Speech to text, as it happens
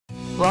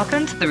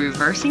Welcome to the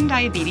Reversing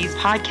Diabetes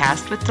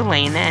podcast with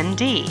Delane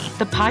MD,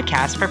 the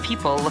podcast for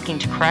people looking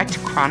to correct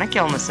chronic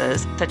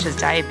illnesses such as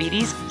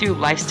diabetes through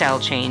lifestyle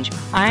change.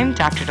 I'm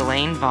Dr.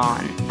 Delane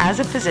Vaughn. As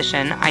a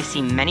physician, I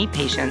see many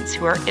patients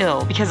who are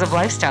ill because of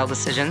lifestyle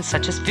decisions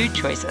such as food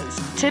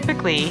choices.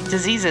 Typically,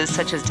 diseases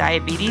such as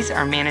diabetes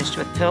are managed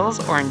with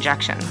pills or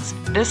injections.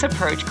 This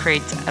approach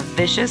creates a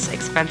vicious,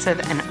 expensive,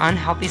 and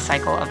unhealthy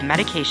cycle of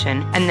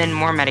medication and then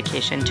more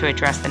medication to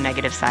address the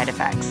negative side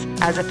effects.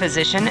 As a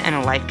physician and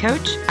a life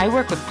coach, I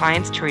work with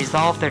clients to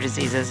resolve their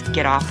diseases,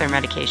 get off their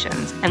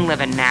medications, and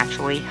live a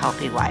naturally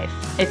healthy life.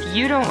 If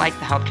you don't like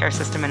the healthcare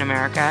system in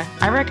America,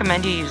 I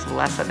recommend you use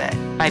less of it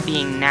by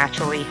being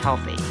naturally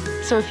healthy.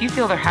 So if you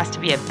feel there has to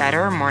be a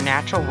better, more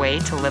natural way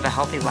to live a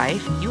healthy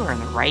life, you are in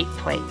the right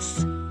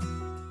place.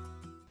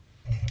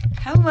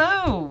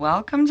 Hello,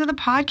 welcome to the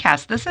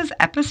podcast. This is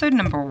episode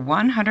number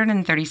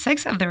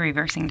 136 of the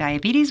Reversing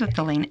Diabetes with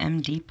Delane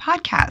MD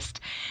podcast.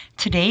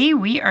 Today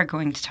we are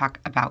going to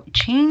talk about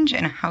change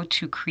and how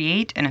to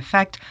create and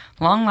affect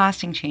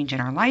long-lasting change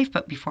in our life.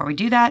 But before we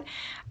do that,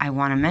 I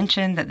want to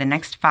mention that the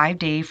next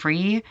 5-day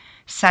free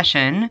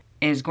session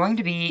is going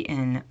to be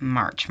in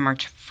March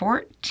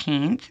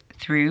 14th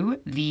through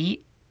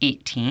the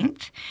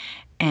 18th.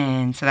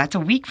 And so that's a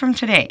week from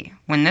today.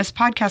 When this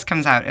podcast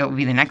comes out, it will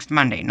be the next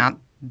Monday, not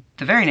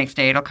the very next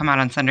day. It'll come out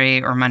on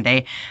Sunday or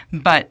Monday,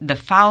 but the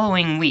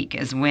following week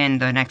is when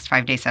the next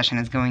 5-day session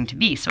is going to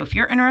be. So if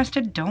you're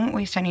interested, don't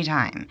waste any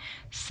time.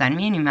 Send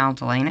me an email,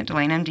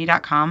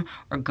 delane@delanemd.com,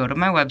 or go to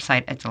my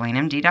website at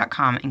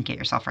delanemd.com and get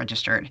yourself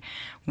registered.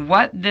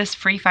 What this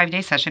free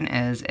 5-day session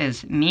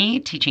is me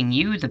teaching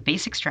you the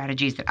basic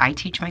strategies that I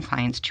teach my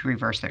clients to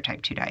reverse their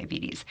type 2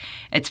 diabetes.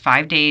 It's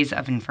 5 days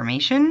of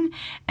information,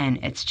 and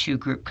it's 2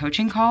 group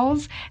coaching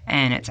calls,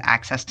 and it's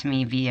access to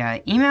me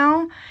via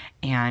email,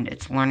 and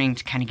it's learning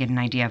to kind of get an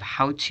idea of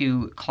how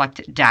to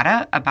collect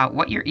data about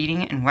what you're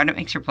eating and what it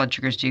makes your blood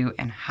sugars do,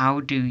 and how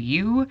do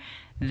you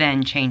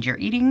then change your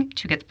eating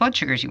to get the blood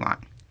sugars you want.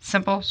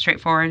 Simple,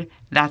 straightforward.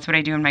 That's what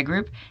I do in my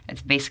group.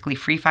 It's basically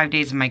free 5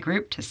 days in my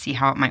group to see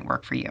how it might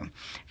work for you.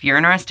 If you're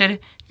interested,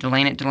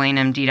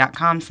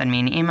 delane@delanemd.com, send me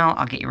an email.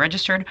 I'll get you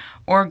registered,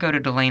 or go to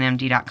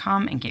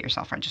delanemd.com and get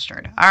yourself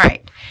registered. All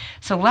right,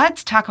 so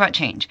let's talk about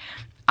change.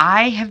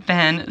 I have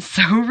been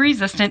so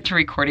resistant to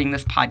recording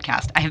this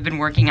podcast. I have been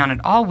working on it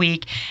all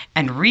week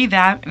and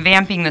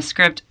revamping the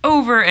script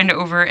over and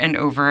over and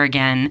over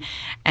again,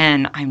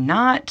 and I'm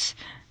not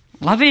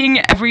loving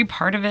every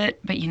part of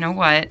it, but you know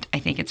what? I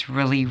think it's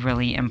really,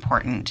 really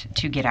important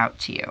to get out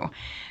to you.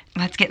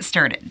 Let's get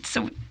started.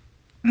 So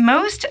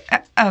most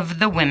of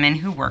the women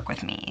who work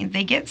with me,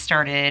 they get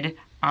started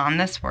on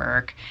this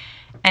work,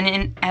 and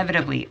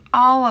inevitably,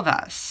 all of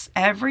us,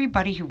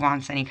 everybody who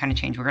wants any kind of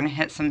change, we're going to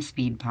hit some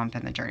speed bump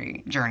in the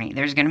journey.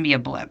 There's going to be a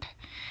blip.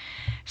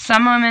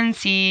 Some women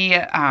see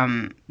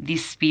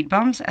these speed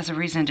bumps as a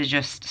reason to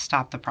just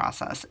stop the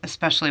process,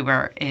 especially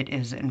where it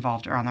is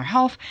involved around their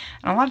health.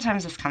 And a lot of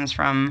times this comes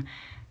from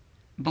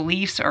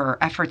beliefs or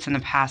efforts in the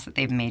past that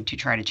they've made to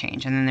try to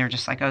change. And then they're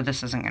just like, oh,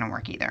 this isn't going to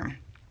work either.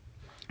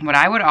 What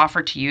I would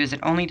offer to you is it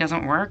only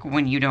doesn't work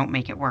when you don't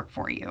make it work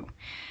for you,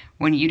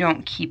 when you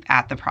don't keep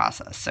at the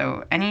process.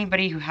 So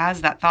anybody who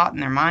has that thought in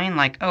their mind,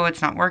 like, oh,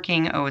 it's not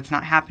working, oh, it's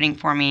not happening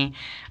for me,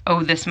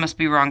 oh, this must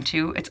be wrong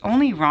too, it's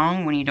only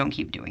wrong when you don't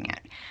keep doing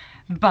it.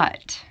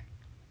 But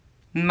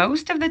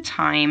most of the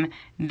time,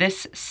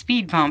 this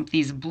speed bump,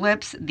 these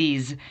blips,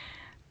 these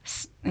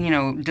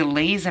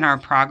delays in our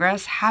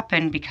progress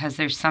happen because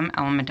there's some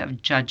element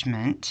of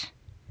judgment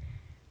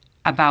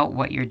about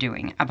what you're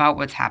doing, about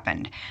what's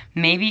happened.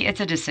 Maybe it's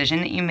a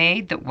decision that you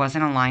made that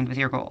wasn't aligned with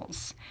your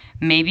goals.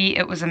 Maybe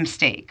it was a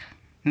mistake.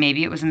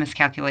 Maybe it was a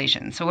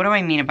miscalculation. So what do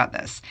I mean about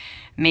this?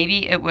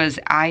 Maybe it was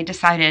I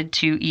decided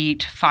to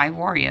eat 5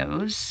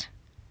 Oreos,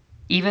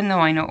 even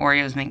though I know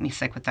Oreos make me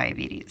sick with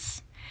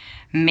diabetes.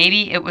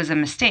 Maybe it was a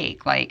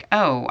mistake, like,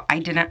 oh, I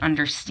didn't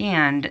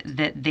understand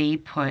that they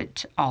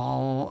put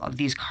all of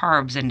these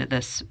carbs into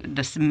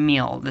this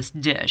meal, this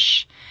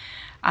dish.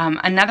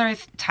 Another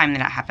time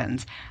that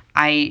happens,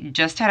 I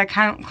just had a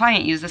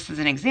client use this as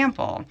an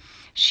example.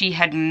 She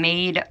had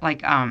made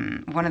like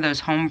one of those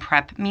home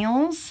prep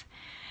meals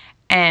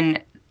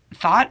and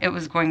thought it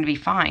was going to be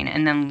fine,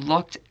 and then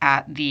looked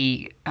at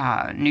the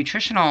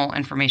nutritional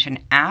information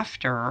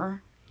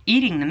after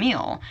eating the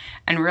meal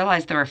and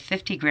realized there were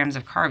 50 grams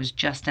of carbs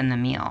just in the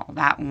meal.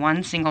 That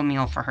one single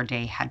meal for her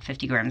day had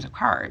 50 grams of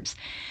carbs.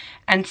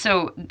 And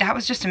so that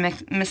was just a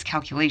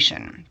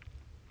miscalculation.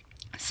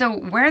 So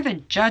where the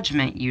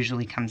judgment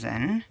usually comes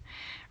in,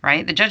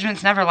 right? The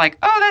judgment's never like,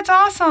 oh, that's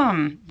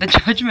awesome. The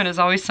judgment is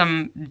always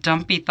some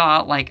dumpy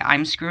thought like,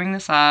 I'm screwing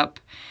this up,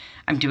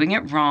 I'm doing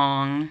it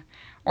wrong,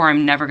 or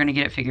I'm never going to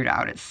get it figured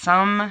out. It's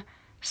some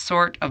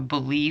sort of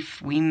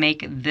belief. We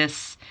make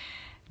this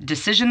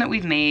decision that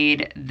we've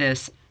made,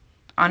 this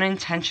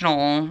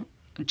unintentional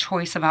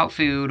choice about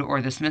food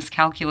or this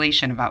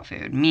miscalculation about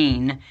food,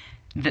 mean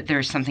that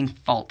there's something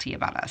faulty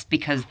about us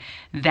because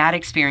that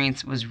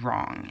experience was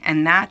wrong.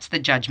 And that's the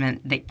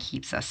judgment that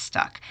keeps us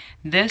stuck.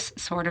 This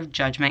sort of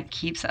judgment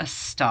keeps us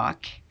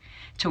stuck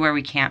to where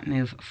we can't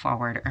move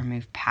forward or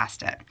move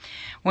past it.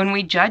 When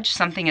we judge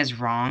something as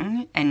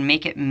wrong and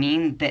make it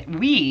mean that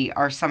we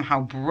are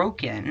somehow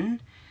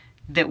broken,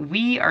 that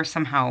we are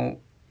somehow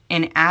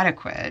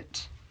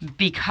inadequate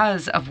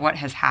because of what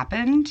has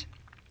happened,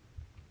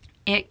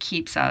 it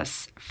keeps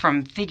us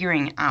from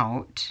figuring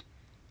out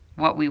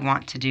what we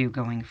want to do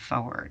going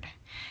forward.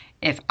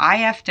 If I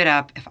effed it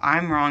up, if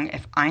I'm wrong,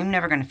 if I'm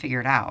never going to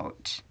figure it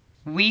out,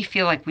 we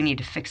feel like we need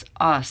to fix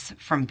us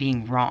from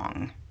being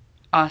wrong,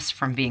 us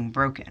from being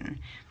broken,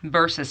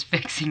 versus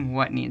fixing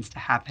what needs to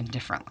happen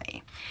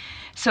differently.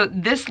 So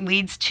this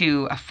leads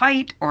to a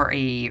fight or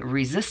a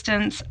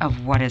resistance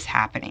of what is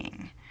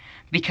happening.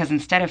 Because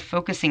instead of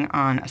focusing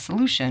on a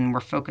solution, we're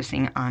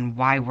focusing on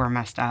why we're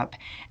messed up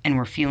and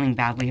we're feeling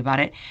badly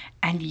about it.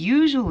 And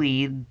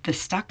usually the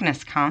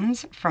stuckness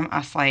comes from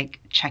us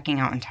like checking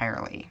out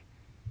entirely.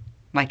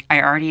 Like,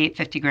 I already ate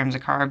 50 grams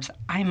of carbs.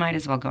 I might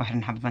as well go ahead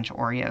and have a bunch of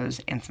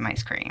Oreos and some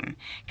ice cream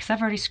because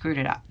I've already screwed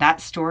it up.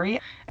 That story,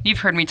 you've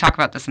heard me talk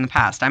about this in the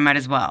past. I might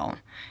as well.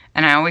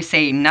 And I always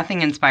say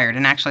nothing inspired.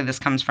 And actually, this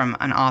comes from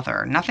an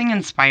author. Nothing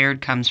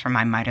inspired comes from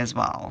I might as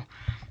well.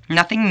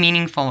 Nothing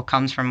meaningful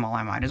comes from, well,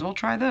 I might as well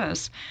try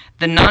this.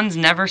 The nuns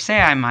never say,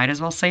 I might as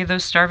well save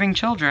those starving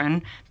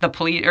children. The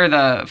police or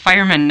the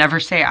firemen never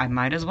say, I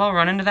might as well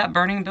run into that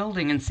burning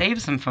building and save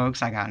some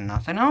folks. I got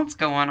nothing else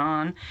going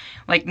on.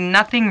 Like,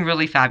 nothing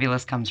really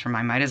fabulous comes from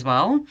I might as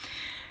well.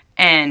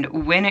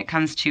 And when it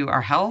comes to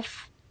our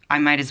health, I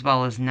might as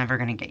well is never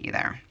going to get you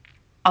there.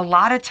 A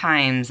lot of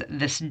times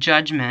this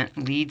judgment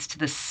leads to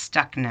the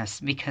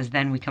stuckness because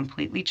then we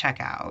completely check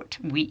out.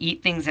 We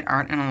eat things that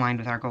aren't in line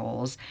with our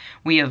goals.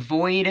 We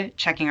avoid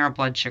checking our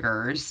blood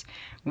sugars.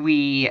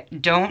 We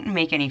don't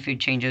make any food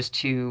changes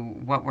to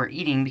what we're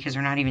eating because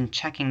we're not even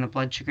checking the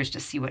blood sugars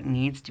to see what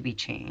needs to be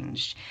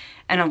changed.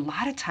 And a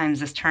lot of times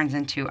this turns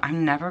into,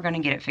 I'm never going to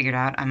get it figured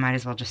out. I might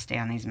as well just stay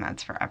on these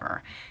meds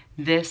forever.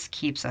 This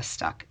keeps us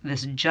stuck.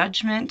 This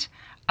judgment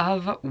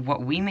of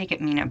what we make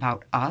it mean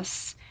about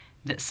us,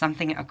 that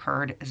something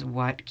occurred, is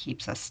what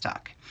keeps us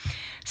stuck.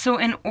 So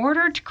in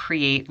order to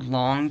create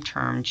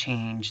long-term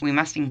change, we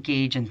must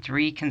engage in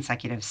 3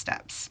 consecutive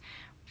steps.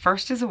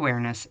 First is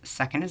awareness,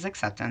 second is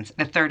acceptance,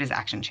 the third is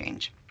action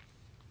change.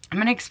 I'm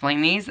going to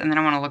explain these and then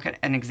I want to look at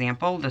an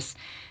example. This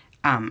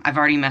I've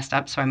already messed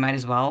up, so I might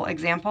as well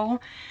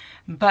example.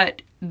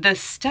 But the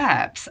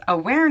steps,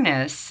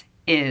 awareness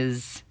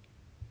is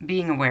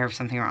being aware of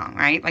something wrong,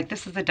 right? Like,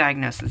 this is the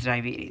diagnosis of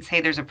diabetes.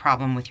 Hey, there's a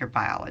problem with your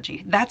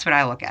biology. That's what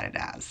I look at it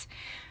as.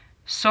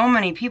 So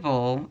many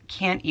people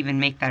can't even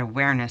make that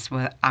awareness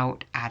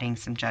without adding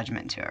some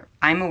judgment to it.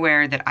 I'm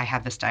aware that I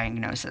have this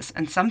diagnosis,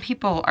 and some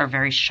people are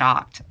very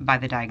shocked by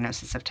the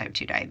diagnosis of type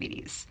 2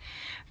 diabetes.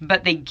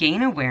 But they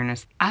gain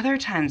awareness. Other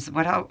times,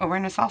 what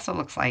awareness also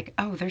looks like,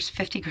 oh, there's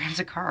 50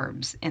 grams of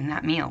carbs in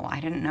that meal. I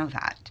didn't know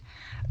that.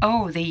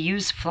 Oh, they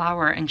use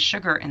flour and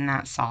sugar in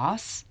that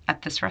sauce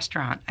at this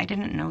restaurant. I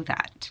didn't know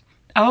that.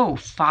 Oh,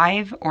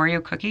 5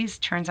 Oreo cookies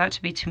turns out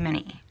to be too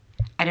many.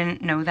 I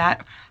didn't know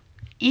that.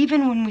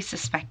 Even when we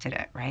suspected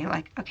it, right?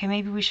 Like, okay,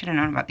 maybe we should have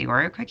known about the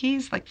Oreo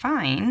cookies. Like,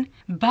 fine.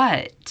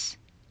 But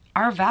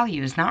our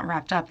value is not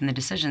wrapped up in the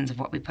decisions of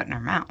what we put in our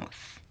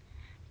mouth.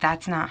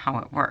 That's not how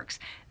it works.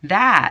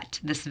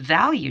 This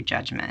value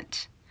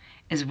judgment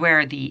is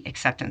where the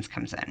acceptance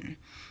comes in.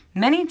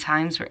 Many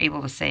times we're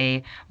able to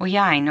say, well,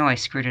 yeah, I know I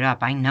screwed it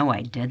up. I know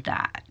I did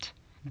that.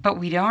 But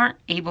we aren't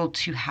able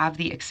to have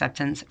the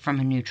acceptance from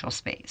a neutral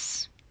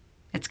space.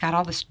 It's got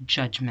all this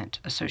judgment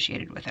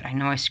associated with it. I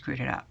know I screwed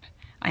it up.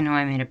 I know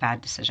I made a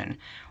bad decision.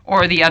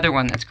 Or the other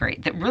one that's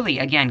great, that really,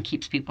 again,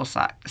 keeps people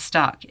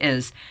stuck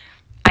is,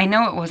 I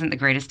know it wasn't the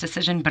greatest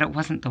decision, but it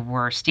wasn't the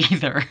worst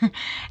either.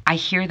 I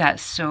hear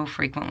that so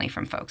frequently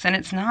from folks. And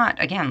it's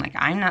not, again, like,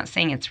 I'm not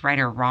saying it's right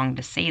or wrong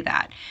to say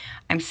that.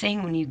 I'm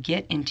saying when you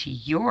get into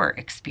your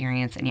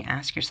experience and you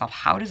ask yourself,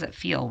 how does it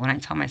feel when I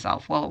tell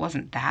myself, well, it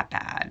wasn't that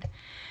bad?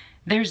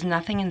 There's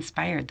nothing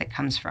inspired that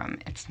comes from,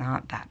 it's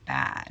not that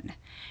bad.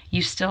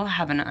 You still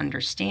have an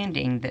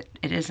understanding that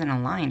it isn't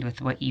aligned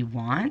with what you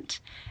want,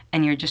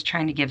 and you're just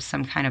trying to give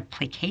some kind of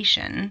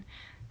placation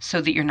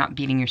so that you're not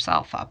beating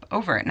yourself up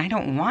over it. And I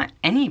don't want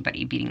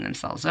anybody beating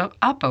themselves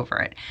up over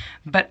it,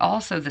 but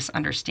also this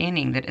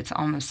understanding that it's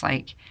almost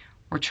like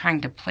we're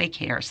trying to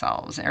placate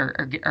ourselves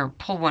or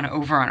pull one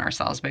over on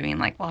ourselves by being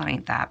like, well, it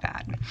ain't that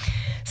bad.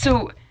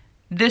 So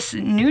this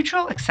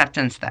neutral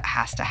acceptance that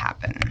has to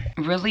happen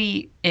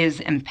really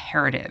is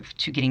imperative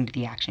to getting to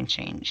the action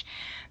change.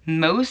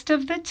 Most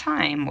of the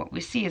time, what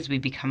we see is we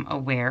become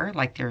aware,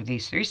 like there are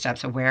these 3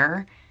 steps,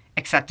 aware,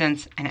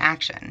 acceptance, and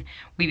action.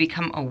 We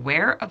become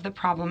aware of the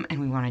problem and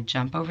we want to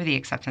jump over the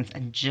acceptance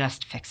and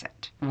just fix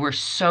it. We're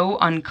so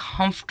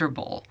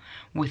uncomfortable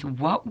with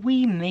what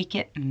we make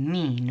it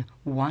mean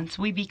once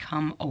we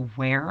become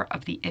aware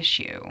of the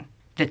issue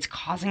that's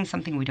causing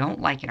something we don't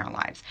like in our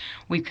lives.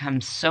 We become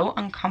so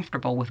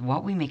uncomfortable with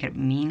what we make it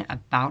mean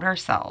about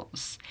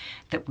ourselves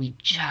that we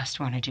just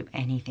want to do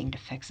anything to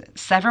fix it.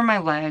 Sever my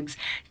legs,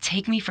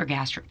 take me for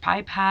gastric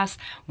bypass,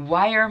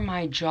 wire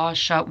my jaw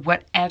shut,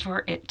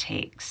 whatever it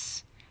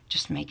takes.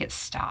 Just make it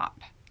stop.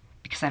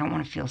 because I don't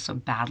want to feel so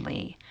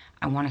badly.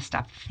 I want to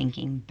stop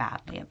thinking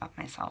badly about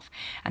myself.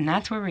 And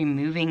that's where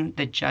removing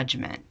the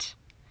judgment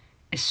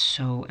is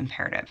so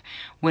imperative.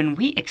 When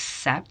we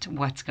accept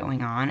what's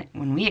going on,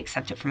 when we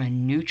accept it from a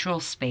neutral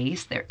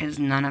space, there is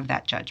none of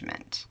that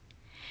judgment.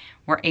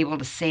 We're able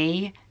to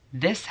say,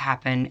 this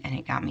happened and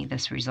it got me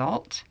this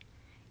result.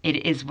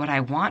 It is what I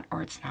want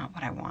or it's not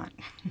what I want.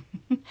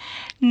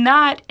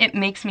 Not it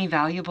makes me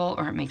valuable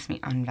or it makes me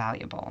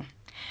unvaluable.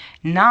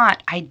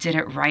 Not I did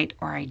it right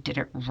or I did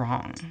it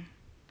wrong.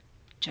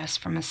 Just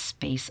from a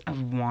space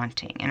of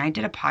wanting. And I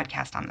did a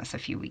podcast on this a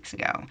few weeks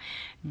ago.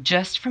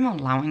 Just from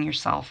allowing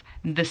yourself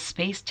the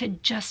space to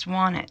just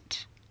want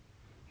it.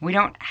 We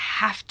don't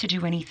have to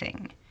do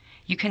anything.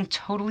 You can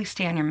totally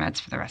stay on your meds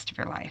for the rest of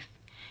your life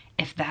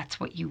if that's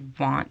what you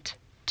want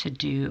to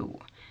do.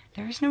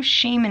 There is no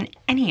shame in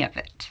any of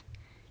it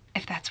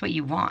if that's what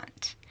you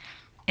want.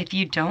 If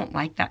you don't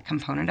like that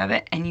component of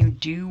it and you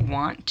do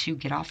want to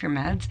get off your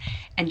meds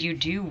and you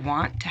do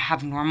want to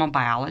have normal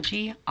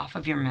biology off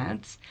of your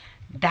meds,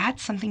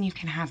 that's something you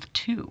can have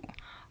too.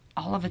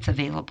 All of it's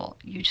available.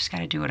 You just got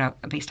to do it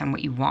based on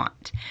what you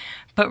want.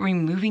 But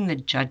removing the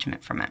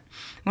judgment from it.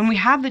 When we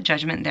have the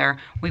judgment there,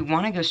 we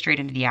want to go straight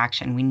into the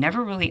action. We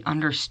never really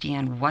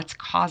understand what's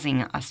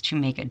causing us to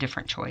make a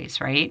different choice,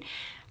 right?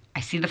 I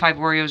see the 5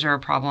 Oreos are a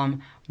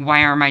problem.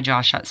 Why are my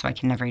jaw shut so I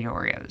can never eat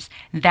Oreos?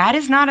 That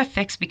is not a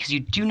fix because you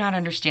do not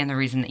understand the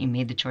reason that you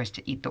made the choice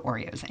to eat the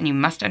Oreos. And you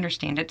must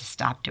understand it to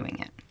stop doing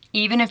it.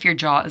 Even if your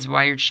jaw is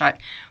wired shut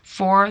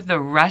for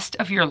the rest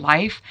of your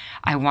life,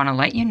 I want to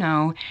let you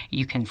know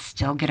you can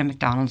still get a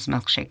McDonald's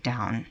milkshake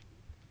down.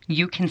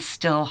 You can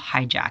still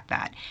hijack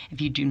that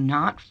if you do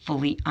not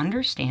fully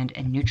understand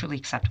and neutrally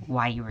accept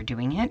why you are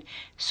doing it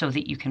so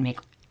that you can make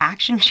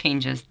action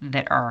changes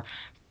that are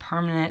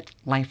permanent,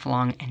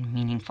 lifelong, and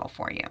meaningful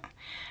for you.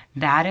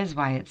 That is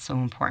why it's so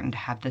important to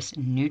have this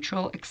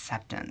neutral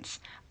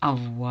acceptance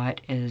of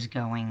what is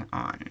going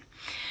on.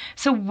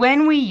 So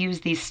when we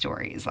use these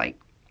stories, like,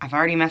 I've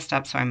already messed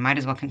up, so I might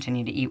as well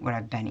continue to eat what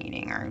I've been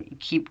eating, or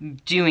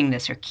keep doing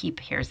this, or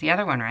here's the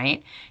other one,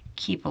 right?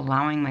 Keep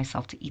allowing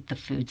myself to eat the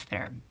foods that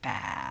are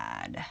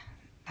bad.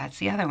 That's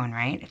the other one,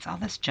 right? It's all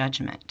this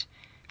judgment.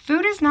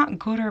 Food is not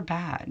good or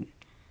bad.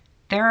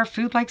 There are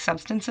food-like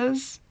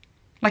substances.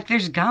 Like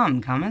there's gum.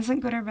 Gum isn't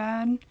good or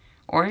bad.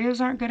 Oreos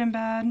aren't good and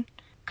bad.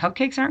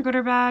 Cupcakes aren't good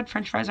or bad.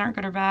 French fries aren't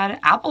good or bad.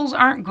 Apples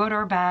aren't good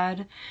or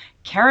bad.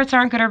 Carrots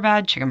aren't good or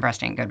bad. Chicken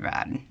breast ain't good or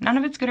bad. None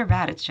of it's good or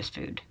bad. It's just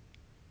food.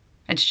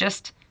 It's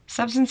just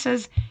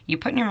substances you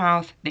put in your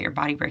mouth that your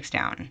body breaks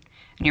down.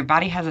 And your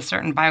body has a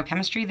certain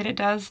biochemistry that it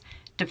does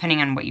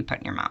depending on what you put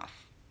in your mouth.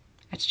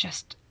 It's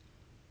just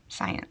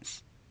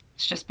science.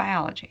 It's just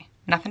biology.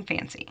 Nothing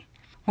fancy.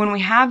 When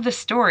we have the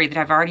story that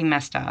I've already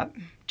messed up,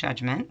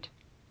 judgment,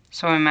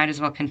 so I might as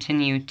well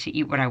continue to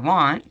eat what I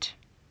want,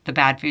 the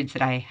bad foods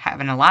that I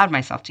haven't allowed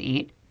myself to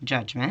eat,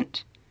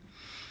 judgment.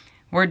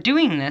 We're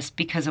doing this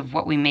because of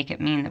what we make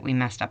it mean that we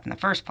messed up in the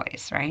first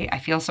place, right? I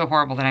feel so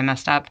horrible that I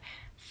messed up.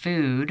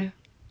 Food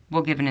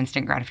will give an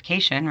instant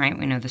gratification, right?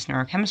 We know this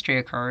neurochemistry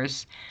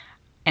occurs.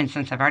 And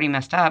since I've already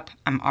messed up,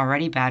 I'm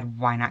already bad.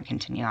 Why not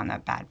continue on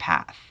that bad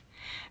path?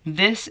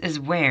 This is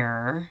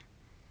where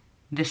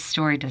this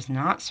story does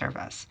not serve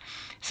us.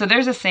 So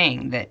there's a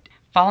saying that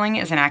falling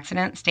is an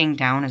accident, staying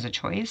down is a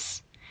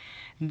choice.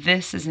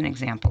 This is an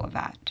example of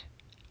that.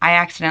 I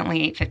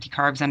accidentally ate 50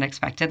 carbs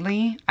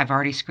unexpectedly. I've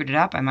already screwed it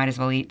up. I might as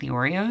well eat the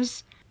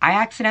Oreos. I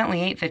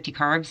accidentally ate 50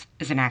 carbs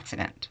is an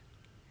accident.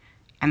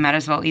 I might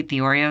as well eat the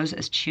Oreos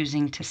as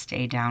choosing to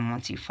stay down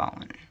once you've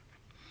fallen.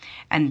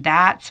 And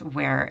that's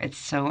where it's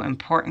so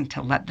important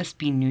to let this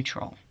be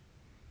neutral.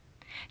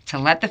 To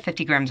let the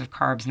 50 grams of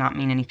carbs not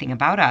mean anything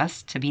about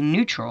us, to be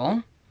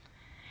neutral,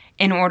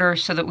 in order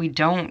so that we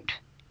don't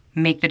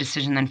make the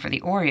decision then for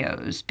the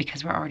Oreos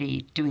because we're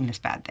already doing this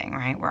bad thing,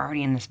 right? We're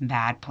already in this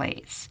bad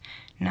place.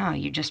 No,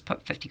 you just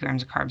put 50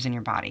 grams of carbs in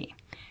your body.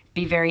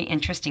 Be very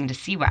interesting to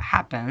see what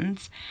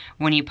happens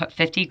when you put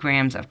 50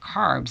 grams of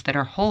carbs that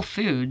are whole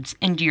foods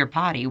into your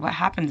body. What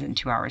happens in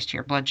 2 hours to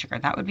your blood sugar?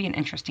 That would be an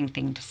interesting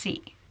thing to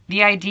see.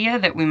 The idea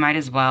that we might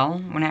as well,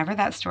 whenever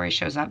that story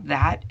shows up,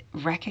 that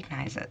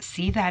recognize it.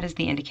 See that as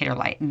the indicator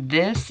light.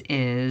 This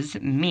is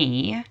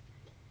me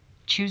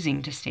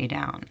choosing to stay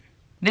down.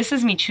 This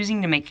is me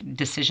choosing to make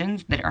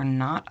decisions that are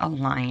not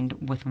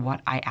aligned with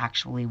what I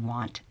actually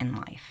want in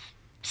life.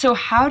 So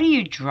how do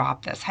you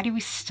drop this? How do we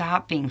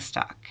stop being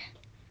stuck?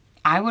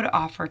 I would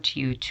offer to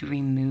you to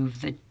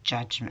remove the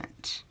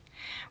judgment.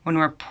 When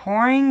we're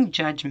pouring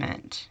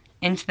judgment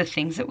into the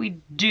things that we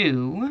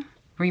do,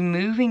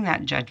 removing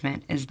that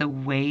judgment is the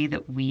way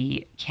that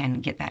we can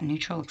get that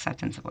neutral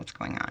acceptance of what's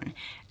going on.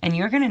 And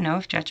you're going to know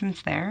if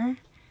judgment's there,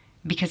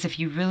 because if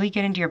you really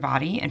get into your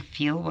body and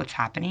feel what's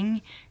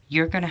happening,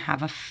 you're going to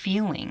have a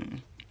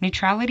feeling.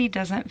 Neutrality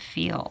doesn't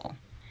feel.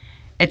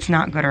 It's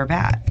not good or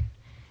bad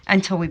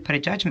until we put a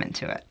judgment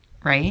to it,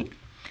 right?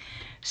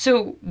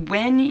 So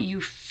when you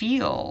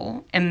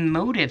feel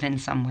emotive in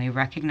some way,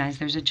 recognize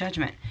there's a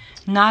judgment.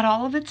 Not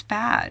all of it's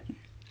bad.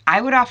 I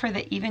would offer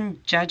that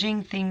even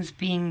judging things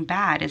being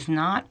bad is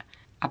not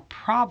a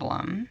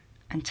problem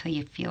until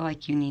you feel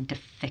like you need to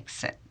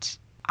fix it.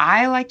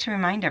 I like to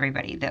remind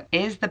everybody that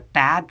is the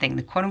bad thing,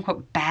 the quote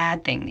unquote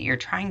bad thing that you're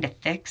trying to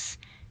fix,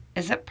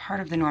 is it part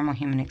of the normal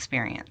human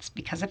experience?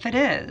 Because if it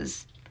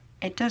is,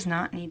 it does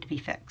not need to be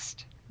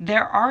fixed.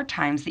 There are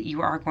times that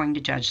you are going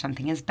to judge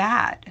something as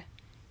bad.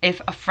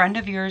 If a friend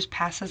of yours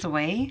passes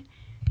away,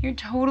 you're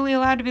totally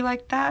allowed to be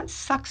like, that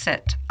sucks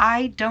it.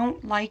 I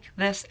don't like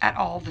this at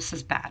all. This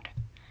is bad.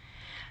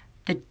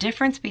 The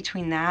difference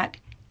between that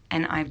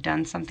and I've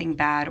done something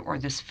bad or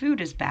this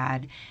food is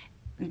bad,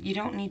 you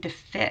don't need to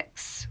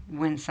fix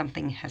when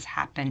something has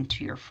happened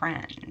to your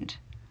friend,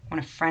 when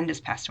a friend has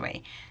passed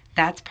away.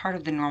 That's part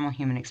of the normal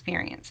human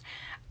experience.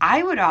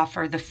 I would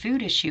offer the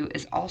food issue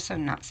is also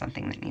not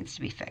something that needs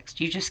to be fixed.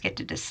 You just get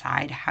to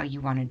decide how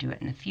you want to do it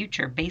in the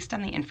future based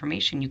on the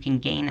information you can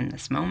gain in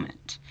this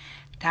moment.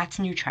 That's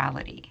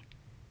neutrality.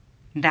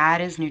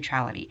 That is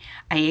neutrality.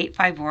 I ate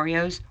 5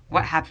 Oreos.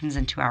 What happens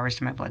in 2 hours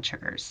to my blood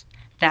sugars?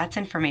 That's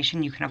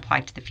information you can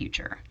apply to the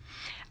future.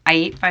 I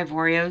ate 5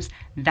 Oreos.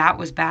 That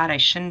was bad. I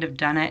shouldn't have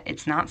done it.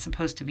 It's not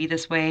supposed to be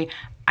this way.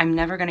 I'm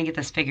never going to get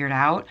this figured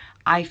out.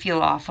 I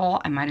feel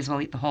awful. I might as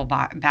well eat the whole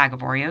bag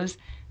of Oreos.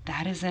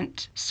 That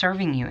isn't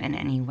serving you in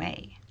any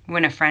way.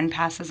 When a friend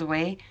passes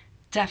away,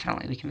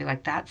 definitely we can be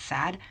like, that's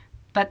sad.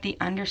 But the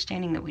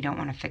understanding that we don't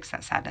want to fix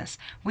that sadness.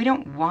 We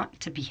don't want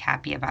to be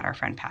happy about our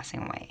friend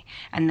passing away.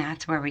 And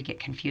that's where we get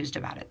confused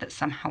about it, that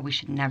somehow we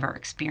should never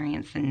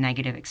experience the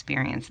negative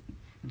experience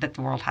that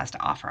the world has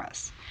to offer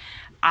us.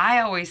 I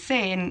always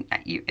say, and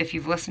if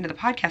you've listened to the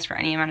podcast for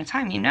any amount of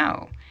time,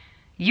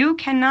 you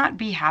cannot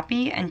be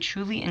happy and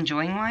truly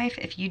enjoying life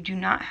if you do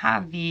not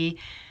have the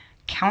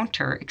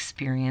counter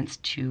experience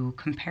to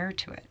compare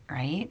to it,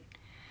 right?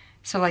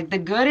 So like the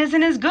good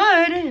isn't as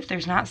good if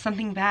there's not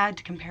something bad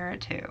to compare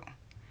it to.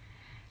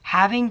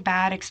 Having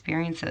bad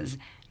experiences,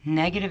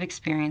 negative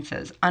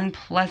experiences,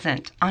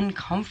 unpleasant,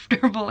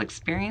 uncomfortable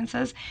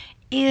experiences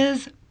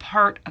is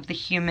part of the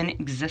human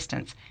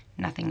existence.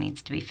 Nothing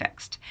needs to be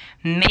fixed.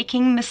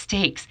 Making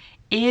mistakes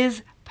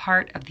is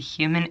part of the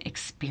human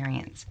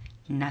experience.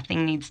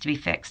 Nothing needs to be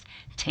fixed.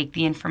 Take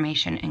the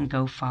information and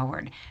go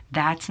forward.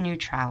 That's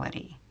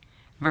neutrality.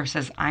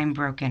 Versus I'm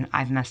broken,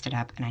 I've messed it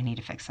up, and I need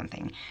to fix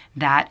something.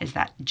 That is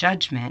that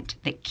judgment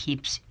that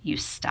keeps you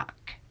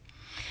stuck.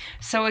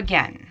 So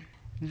again,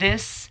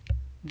 these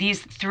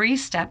 3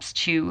 steps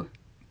to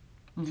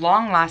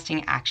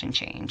long-lasting action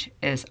change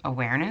is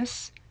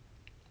awareness,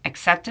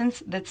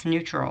 acceptance that's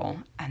neutral,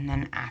 and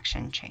then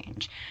action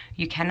change.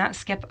 You cannot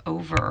skip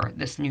over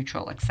this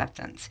neutral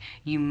acceptance.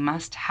 You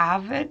must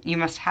have it. You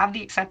must have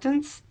the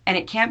acceptance. And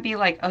it can't be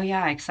like, oh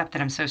yeah, I accept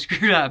that I'm so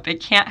screwed up. It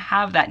can't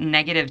have that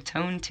negative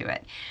tone to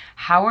it.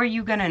 How are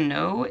you going to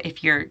know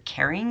if you're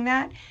carrying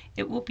that?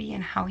 It will be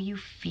in how you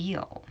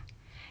feel.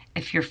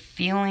 If you're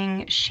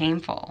feeling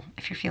shameful,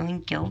 if you're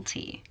feeling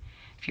guilty,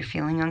 if you're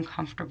feeling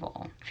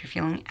uncomfortable, if you're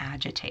feeling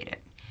agitated,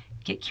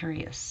 get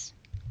curious.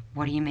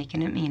 What are you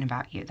making it mean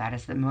about you? That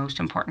is the most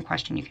important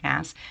question you can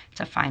ask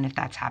to find if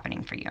that's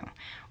happening for you.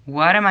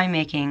 What am I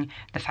making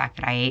the fact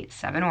that I ate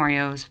 7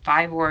 Oreos,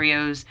 5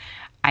 Oreos,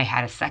 I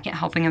had a second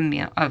helping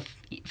of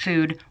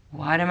food,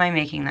 what am I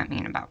making that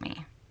mean about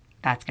me?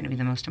 That's going to be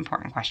the most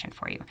important question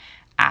for you.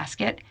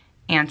 Ask it,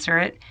 answer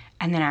it,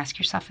 and then ask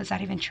yourself, is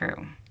that even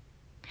true?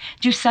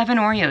 Do 7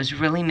 Oreos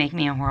really make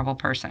me a horrible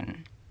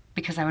person?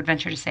 Because I would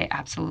venture to say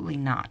absolutely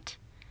not.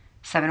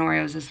 7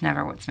 Oreos is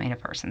never what's made a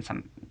person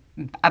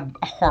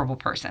a horrible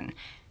person.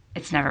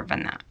 It's never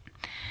been that.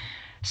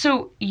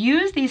 So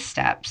use these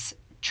steps,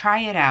 try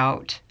it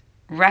out,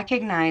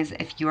 recognize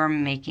if you're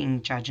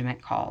making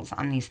judgment calls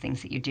on these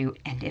things that you do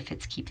and if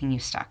it's keeping you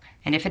stuck.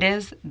 And if it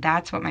is,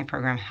 that's what my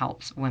program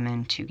helps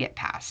women to get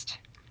past.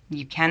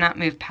 You cannot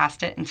move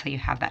past it until you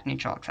have that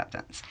neutral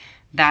acceptance.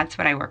 That's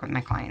what I work with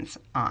my clients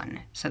on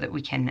so that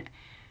we can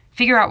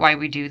figure out why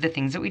we do the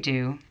things that we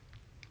do.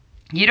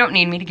 You don't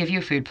need me to give you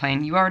a food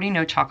plan. You already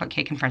know chocolate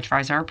cake and french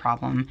fries are a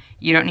problem.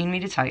 You don't need me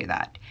to tell you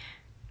that.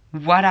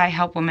 What I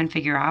help women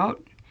figure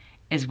out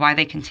is why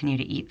they continue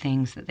to eat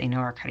things that they know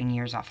are cutting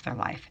years off their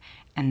life.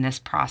 And this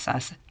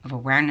process of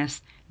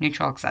awareness,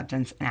 neutral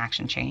acceptance, and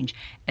action change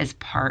is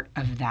part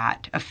of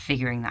that, of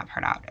figuring that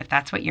part out. If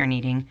that's what you're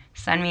needing,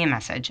 send me a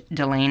message,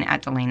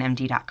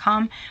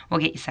 Delane@DelaneMD.com. We'll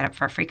get you set up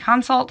for a free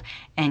consult,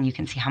 and you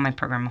can see how my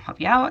program will help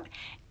you out.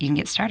 You can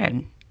get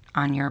started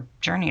on your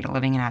journey to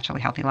living a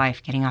naturally healthy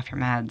life, getting off your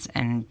meds,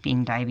 and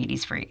being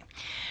diabetes-free.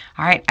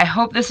 All right, I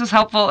hope this was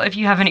helpful. If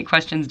you have any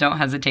questions, don't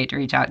hesitate to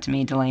reach out to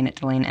me,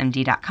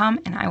 Delane@DelaneMD.com,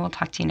 and I will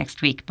talk to you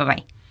next week.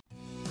 Bye-bye.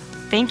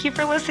 Thank you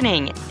for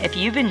listening. If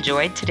you've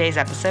enjoyed today's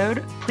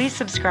episode, please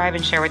subscribe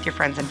and share with your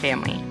friends and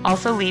family.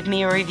 Also, leave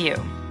me a review.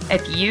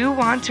 If you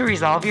want to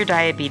resolve your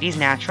diabetes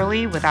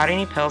naturally without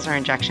any pills or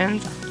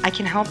injections, I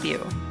can help you.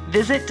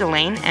 Visit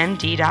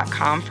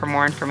DelaneMD.com for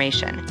more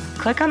information.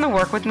 Click on the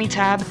Work With Me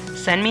tab,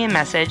 send me a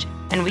message,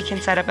 and we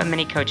can set up a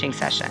mini coaching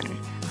session.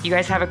 You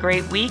guys have a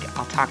great week.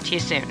 I'll talk to you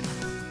soon.